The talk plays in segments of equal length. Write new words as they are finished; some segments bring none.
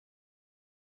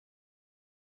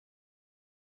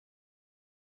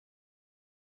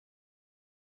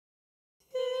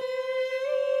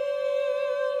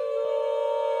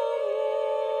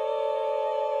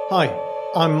Hi,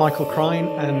 I'm Michael Cryne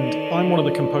and I'm one of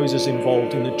the composers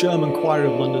involved in the German Choir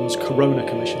of London's Corona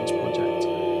Commissions project.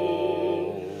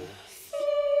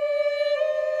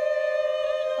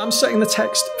 I'm setting the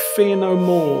text Fear No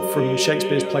More from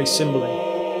Shakespeare's play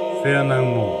Cymbeline. Fear no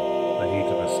more the heat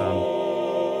of the sun,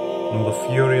 nor the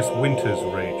furious winter's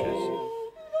rages.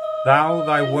 Thou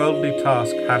thy worldly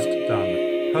task hast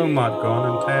done, home art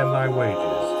gone and ta'en thy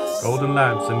wages. Golden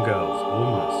lads and girls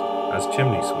all must, as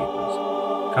chimney sweepers,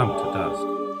 come to dust.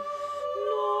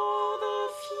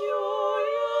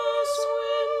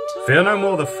 Fear no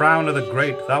more the frown of the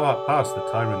great, thou art past the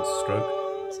tyrant's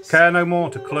stroke. Care no more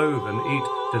to clothe and eat,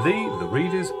 to thee the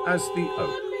reed is as the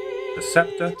oak. The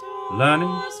sceptre,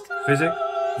 learning, physic,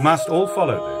 must all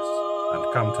follow this,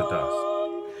 and come to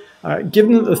dust.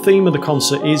 Given that the theme of the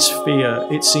concert is fear,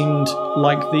 it seemed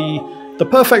like the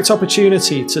perfect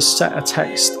opportunity to set a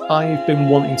text I've been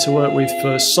wanting to work with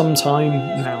for some time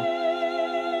now.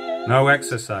 No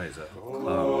exorciser harm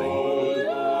thee,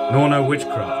 nor no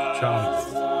witchcraft charm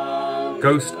thee.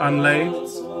 Ghost unlaid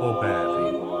or bear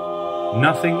thee,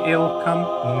 nothing ill come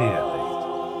near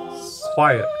thee.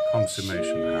 Quiet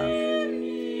consummation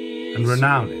have, and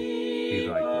renowned be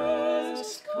thy